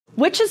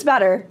Which is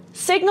better,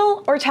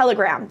 Signal or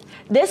Telegram?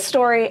 This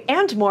story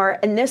and more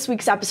in this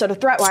week's episode of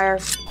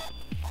ThreatWire.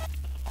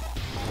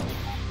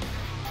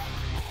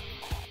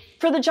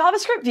 For the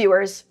JavaScript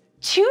viewers,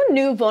 two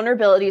new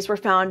vulnerabilities were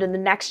found in the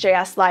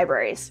NextJS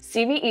libraries,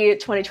 CVE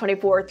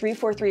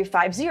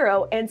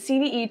 2024-34350 and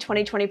CVE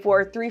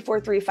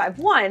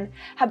 2024-34351,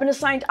 have been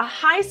assigned a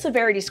high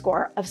severity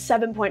score of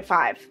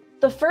 7.5.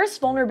 The first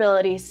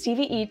vulnerability,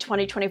 CVE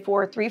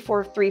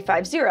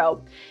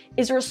 2024-34350,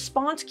 is a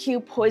response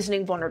queue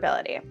poisoning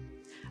vulnerability.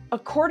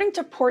 According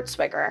to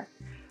Portswigger,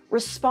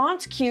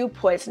 response queue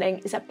poisoning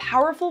is a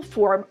powerful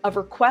form of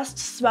request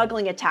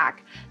smuggling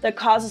attack that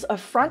causes a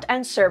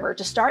front-end server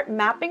to start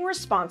mapping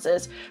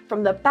responses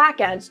from the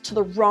back-end to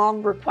the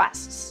wrong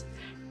requests.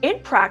 In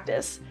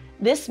practice,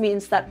 this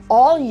means that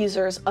all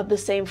users of the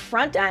same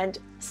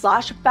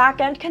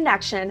front-end/back-end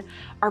connection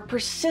are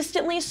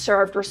persistently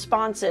served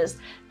responses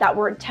that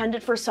were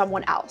intended for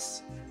someone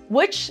else,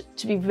 which,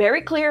 to be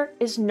very clear,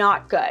 is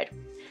not good.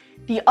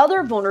 The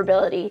other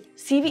vulnerability,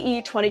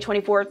 CVE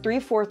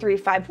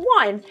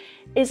 2024-34351,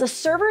 is a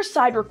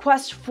server-side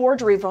request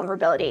forgery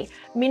vulnerability,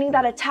 meaning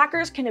that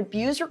attackers can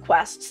abuse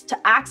requests to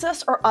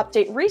access or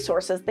update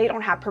resources they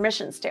don't have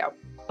permissions to.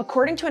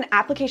 According to an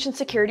application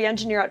security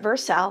engineer at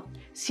Vercel,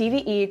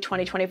 CVE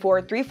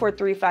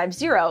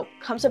 2024-34350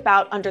 comes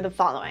about under the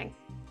following.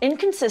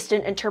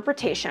 Inconsistent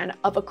interpretation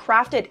of a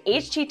crafted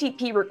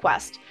HTTP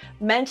request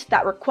meant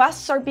that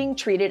requests are being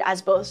treated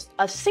as both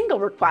a single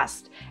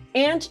request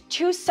and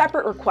two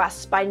separate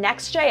requests by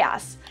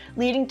NextJS,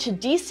 leading to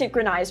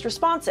desynchronized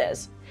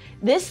responses.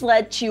 This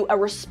led to a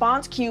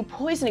response queue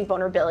poisoning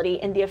vulnerability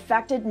in the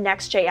affected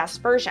NextJS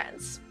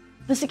versions.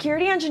 The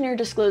security engineer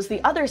disclosed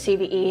the other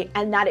CVE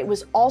and that it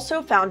was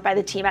also found by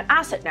the team at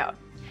AssetNote.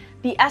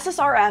 The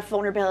SSRF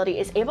vulnerability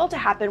is able to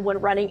happen when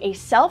running a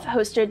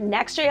self-hosted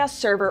NextJS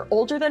server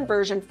older than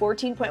version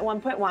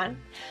 14.1.1.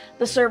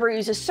 The server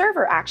uses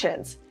server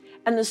actions,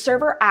 and the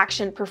server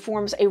action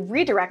performs a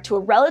redirect to a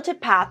relative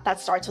path that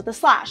starts with a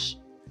slash.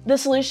 The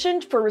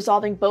solution for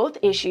resolving both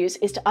issues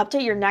is to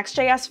update your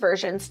NextJS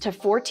versions to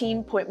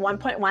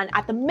 14.1.1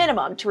 at the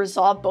minimum to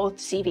resolve both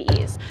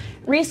CVEs.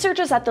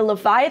 Researchers at the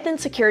Leviathan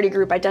Security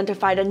Group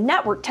identified a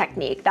network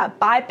technique that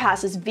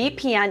bypasses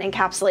VPN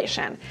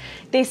encapsulation.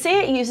 They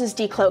say it uses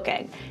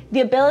decloaking,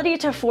 the ability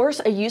to force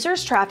a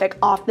user's traffic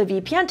off the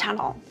VPN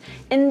tunnel.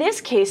 In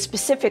this case,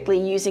 specifically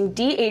using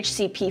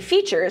DHCP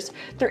features,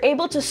 they're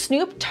able to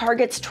snoop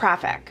targets'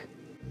 traffic.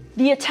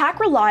 The attack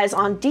relies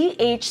on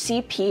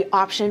DHCP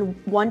option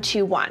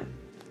 121.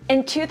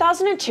 In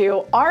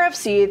 2002,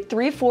 RFC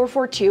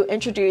 3442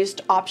 introduced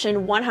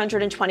option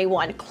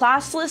 121,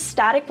 classless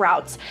static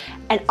routes,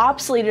 and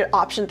obsoleted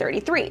option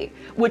 33,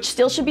 which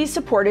still should be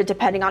supported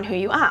depending on who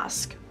you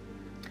ask.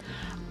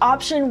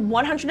 Option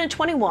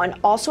 121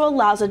 also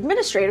allows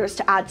administrators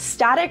to add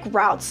static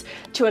routes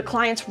to a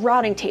client's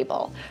routing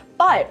table,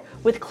 but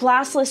with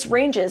classless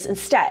ranges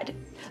instead.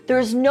 There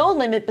is no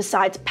limit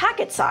besides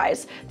packet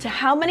size to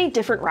how many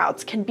different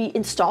routes can be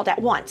installed at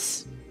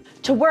once.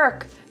 To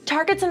work,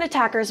 targets and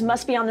attackers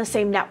must be on the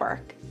same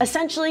network.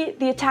 Essentially,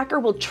 the attacker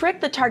will trick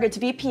the target's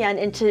VPN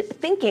into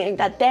thinking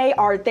that they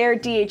are their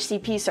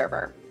DHCP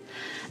server.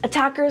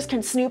 Attackers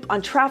can snoop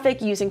on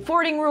traffic using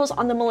forwarding rules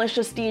on the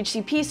malicious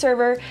DHCP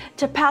server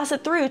to pass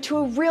it through to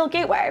a real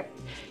gateway.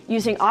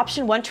 Using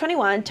option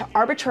 121 to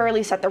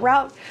arbitrarily set the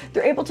route,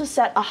 they're able to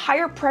set a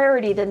higher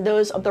priority than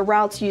those of the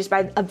routes used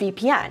by a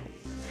VPN.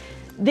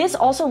 This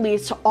also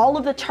leads to all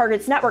of the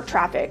target's network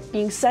traffic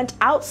being sent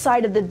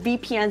outside of the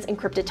VPN's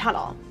encrypted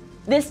tunnel.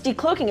 This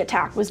decloaking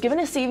attack was given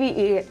a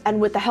CVE,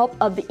 and with the help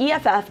of the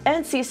EFF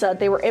and CISA,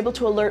 they were able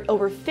to alert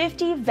over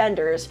 50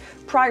 vendors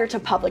prior to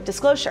public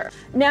disclosure.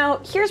 Now,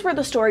 here's where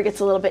the story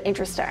gets a little bit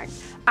interesting.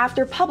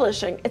 After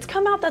publishing, it's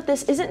come out that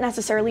this isn't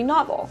necessarily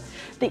novel.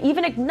 They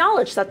even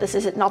acknowledge that this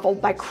isn't novel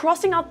by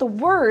crossing out the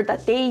word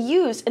that they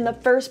used in the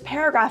first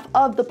paragraph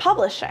of the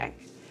publishing.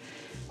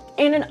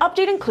 In an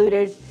update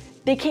included,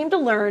 they came to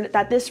learn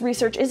that this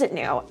research isn't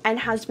new and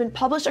has been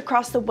published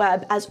across the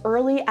web as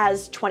early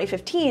as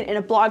 2015 in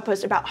a blog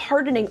post about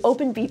hardening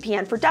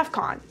OpenVPN for DEF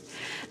CON.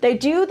 They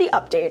do the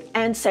update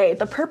and say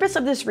the purpose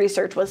of this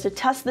research was to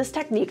test this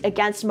technique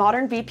against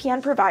modern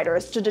VPN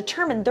providers to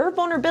determine their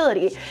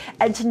vulnerability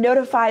and to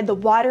notify the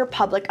wider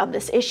public of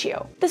this issue.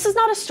 This is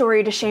not a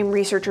story to shame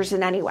researchers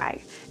in any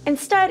way.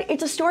 Instead,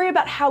 it's a story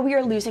about how we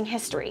are losing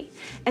history,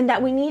 and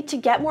that we need to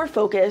get more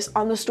focus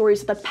on the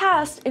stories of the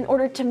past in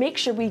order to make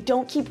sure we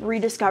don't keep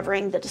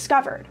rediscovering the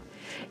discovered.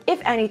 If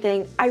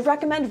anything, I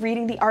recommend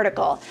reading the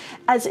article,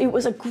 as it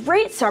was a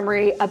great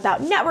summary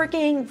about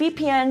networking,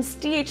 VPNs,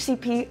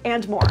 DHCP,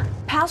 and more.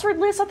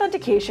 Passwordless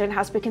authentication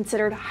has been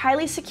considered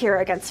highly secure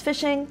against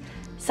phishing,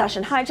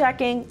 session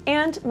hijacking,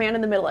 and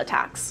man-in-the-middle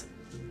attacks.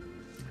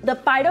 The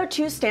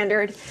FIDO2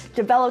 standard,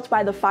 developed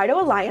by the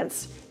FIDO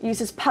Alliance,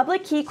 uses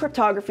public key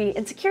cryptography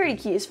and security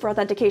keys for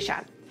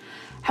authentication.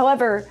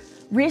 However,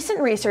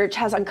 recent research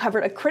has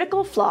uncovered a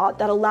critical flaw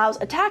that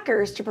allows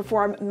attackers to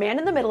perform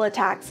man-in-the-middle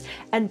attacks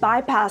and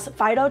bypass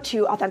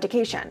FIDO2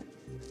 authentication.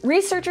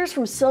 Researchers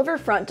from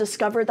Silverfront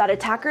discovered that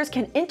attackers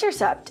can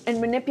intercept and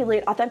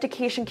manipulate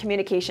authentication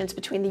communications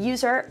between the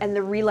user and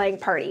the relaying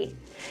party.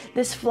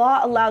 This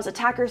flaw allows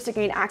attackers to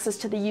gain access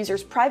to the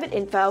user's private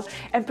info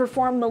and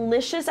perform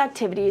malicious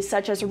activities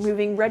such as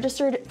removing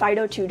registered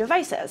FIDO2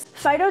 devices.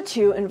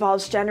 FIDO2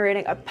 involves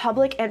generating a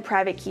public and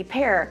private key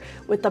pair,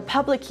 with the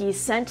public key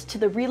sent to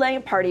the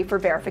relaying party for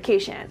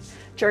verification.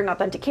 During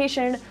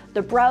authentication,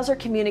 the browser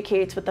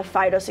communicates with the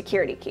FIDO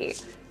security key.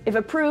 If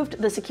approved,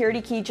 the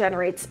security key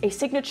generates a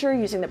signature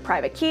using the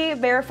private key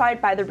verified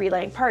by the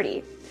relaying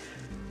party.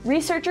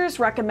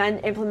 Researchers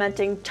recommend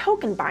implementing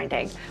token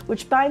binding,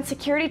 which binds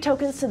security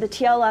tokens to the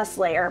TLS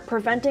layer,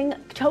 preventing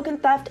token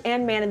theft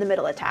and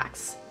man-in-the-middle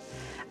attacks.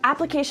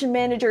 Application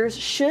managers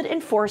should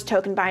enforce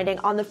token binding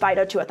on the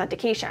FIDO2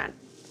 authentication.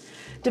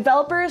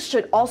 Developers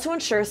should also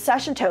ensure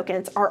session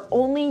tokens are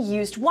only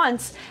used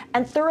once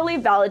and thoroughly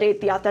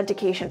validate the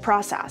authentication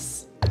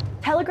process.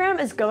 Telegram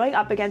is going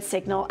up against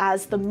Signal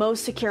as the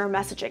most secure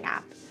messaging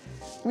app.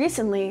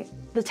 Recently,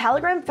 the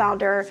Telegram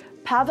founder,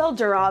 Pavel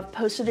Durov,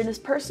 posted in his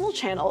personal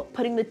channel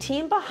putting the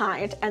team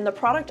behind and the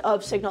product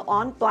of Signal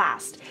on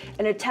blast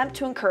in an attempt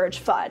to encourage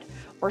FUD,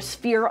 or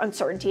fear,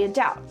 uncertainty, and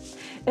doubt.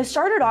 It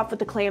started off with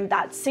the claim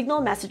that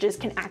Signal messages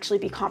can actually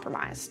be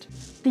compromised.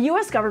 The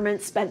US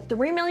government spent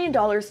 $3 million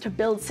to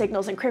build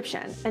Signal's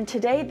encryption, and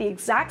today the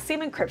exact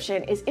same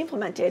encryption is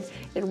implemented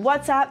in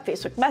WhatsApp,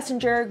 Facebook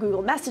Messenger,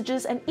 Google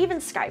Messages, and even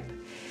Skype.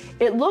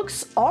 It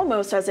looks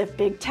almost as if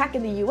big tech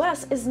in the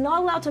US is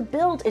not allowed to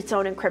build its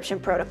own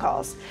encryption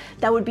protocols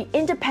that would be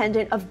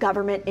independent of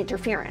government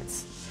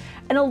interference.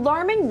 An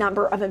alarming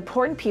number of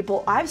important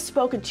people I've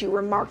spoken to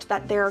remarked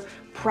that their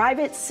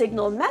private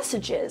Signal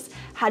messages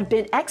had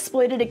been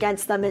exploited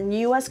against them in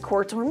US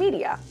courts or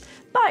media.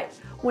 But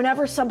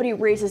whenever somebody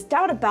raises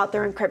doubt about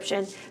their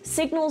encryption,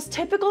 Signal's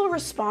typical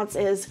response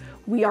is,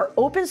 "We are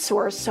open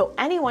source, so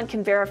anyone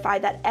can verify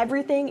that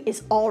everything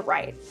is all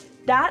right."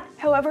 That,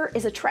 however,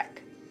 is a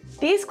trick.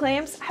 These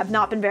claims have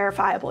not been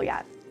verifiable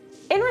yet.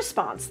 In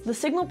response, the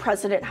Signal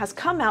president has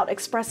come out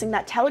expressing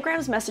that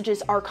Telegram's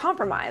messages are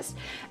compromised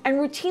and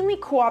routinely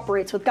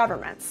cooperates with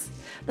governments.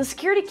 The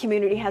security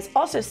community has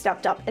also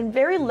stepped up and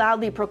very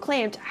loudly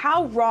proclaimed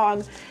how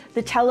wrong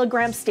the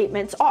Telegram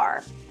statements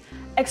are,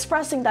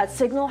 expressing that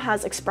Signal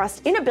has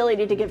expressed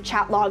inability to give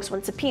chat logs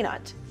when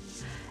subpoenaed.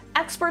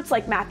 Experts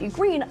like Matthew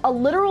Green, a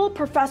literal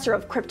professor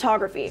of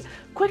cryptography,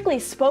 quickly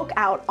spoke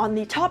out on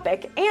the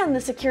topic and the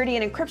security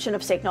and encryption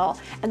of Signal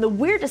and the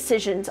weird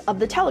decisions of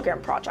the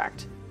Telegram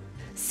project.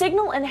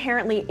 Signal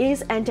inherently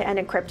is end-to-end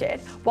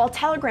encrypted, while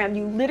Telegram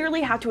you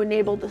literally have to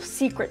enable the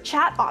secret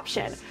chat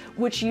option,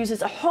 which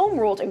uses a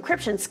home-ruled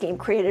encryption scheme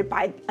created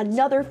by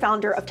another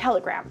founder of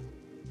Telegram.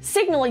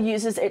 Signal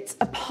uses its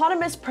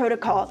eponymous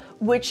protocol,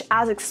 which,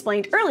 as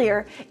explained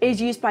earlier,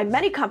 is used by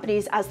many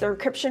companies as their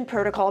encryption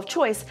protocol of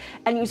choice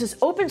and uses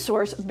open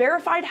source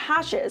verified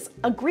hashes,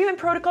 agreement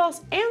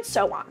protocols, and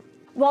so on.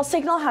 While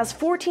Signal has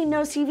 14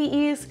 known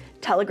CVEs,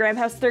 Telegram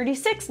has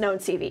 36 known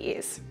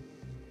CVEs.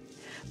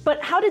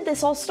 But how did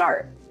this all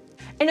start?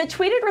 In a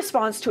tweeted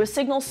response to a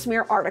Signal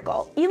smear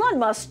article, Elon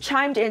Musk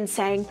chimed in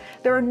saying,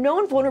 "There are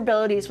known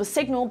vulnerabilities with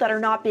Signal that are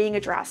not being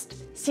addressed.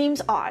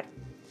 Seems odd."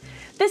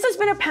 This has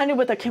been appended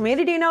with a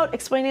community note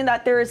explaining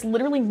that there is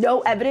literally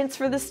no evidence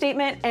for this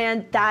statement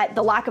and that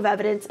the lack of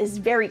evidence is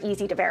very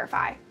easy to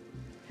verify.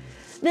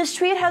 This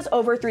tweet has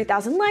over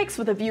 3,000 likes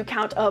with a view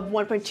count of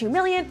 1.2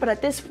 million, but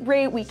at this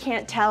rate we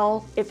can't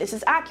tell if this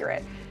is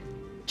accurate,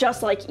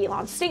 just like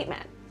Elon's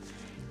statement.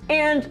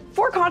 And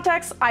for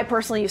context, I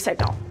personally use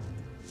Signal.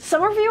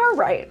 Some of you are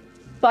right,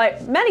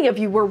 but many of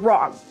you were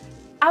wrong.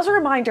 As a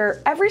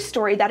reminder, every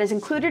story that is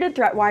included in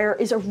ThreatWire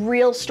is a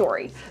real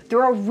story.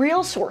 There are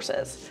real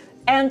sources.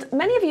 And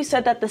many of you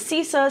said that the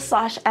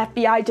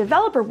CISA/FBI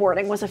developer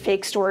warning was a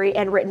fake story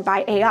and written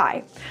by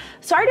AI.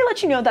 Sorry to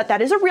let you know that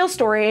that is a real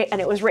story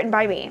and it was written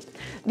by me.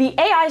 The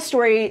AI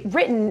story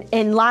written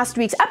in last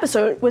week's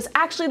episode was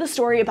actually the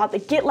story about the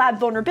GitLab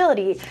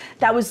vulnerability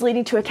that was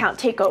leading to account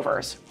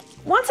takeovers.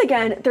 Once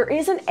again, there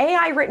is an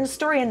AI written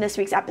story in this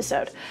week's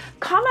episode.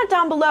 Comment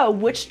down below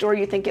which story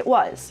you think it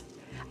was.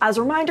 As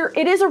a reminder,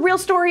 it is a real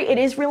story, it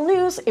is real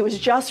news, it was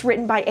just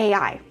written by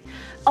AI.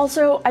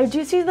 Also, I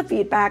do see the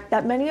feedback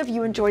that many of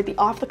you enjoyed the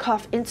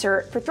off-the-cuff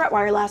insert for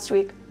ThreatWire last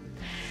week.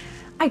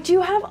 I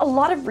do have a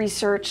lot of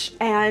research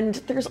and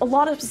there's a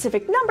lot of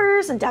specific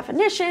numbers and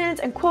definitions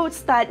and quotes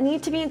that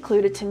need to be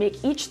included to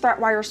make each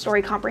ThreatWire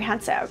story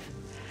comprehensive.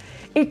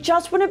 It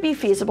just wouldn't be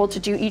feasible to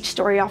do each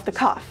story off the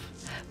cuff.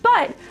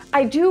 But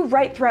I do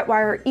write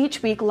ThreatWire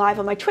each week live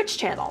on my Twitch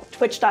channel,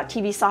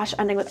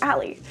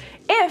 twitch.tv/endingwithali.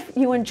 If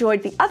you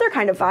enjoyed the other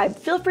kind of vibe,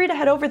 feel free to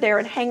head over there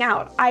and hang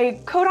out. I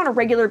code on a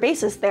regular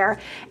basis there,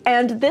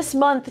 and this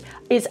month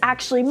is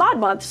actually mod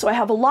month, so I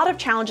have a lot of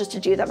challenges to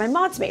do that my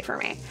mods made for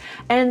me.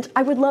 And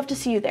I would love to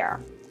see you there.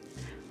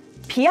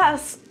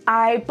 P.S.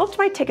 I booked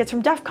my tickets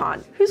from DEF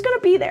CON. Who's gonna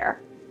be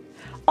there?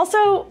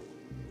 Also,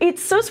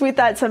 It's so sweet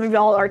that some of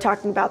y'all are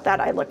talking about that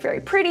I look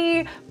very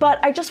pretty, but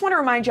I just want to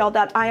remind y'all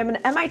that I am an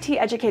MIT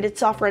educated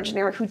software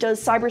engineer who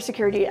does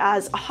cybersecurity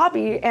as a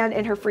hobby and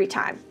in her free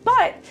time.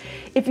 But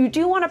if you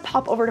do want to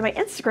pop over to my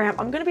Instagram,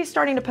 I'm going to be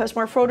starting to post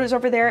more photos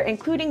over there,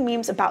 including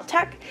memes about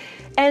tech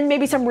and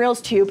maybe some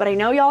reels too, but I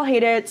know y'all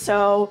hate it,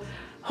 so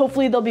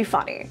hopefully they'll be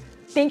funny.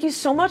 Thank you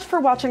so much for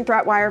watching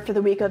ThreatWire for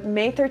the week of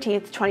May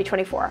 13th,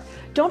 2024.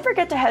 Don't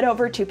forget to head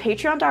over to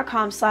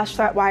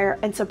patreon.com/ThreatWire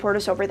and support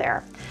us over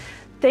there.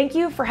 Thank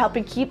you for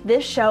helping keep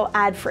this show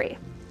ad-free.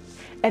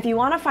 If you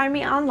want to find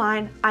me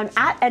online, I'm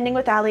at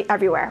endingwithali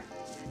everywhere.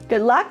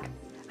 Good luck,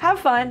 have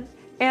fun,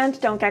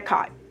 and don't get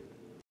caught.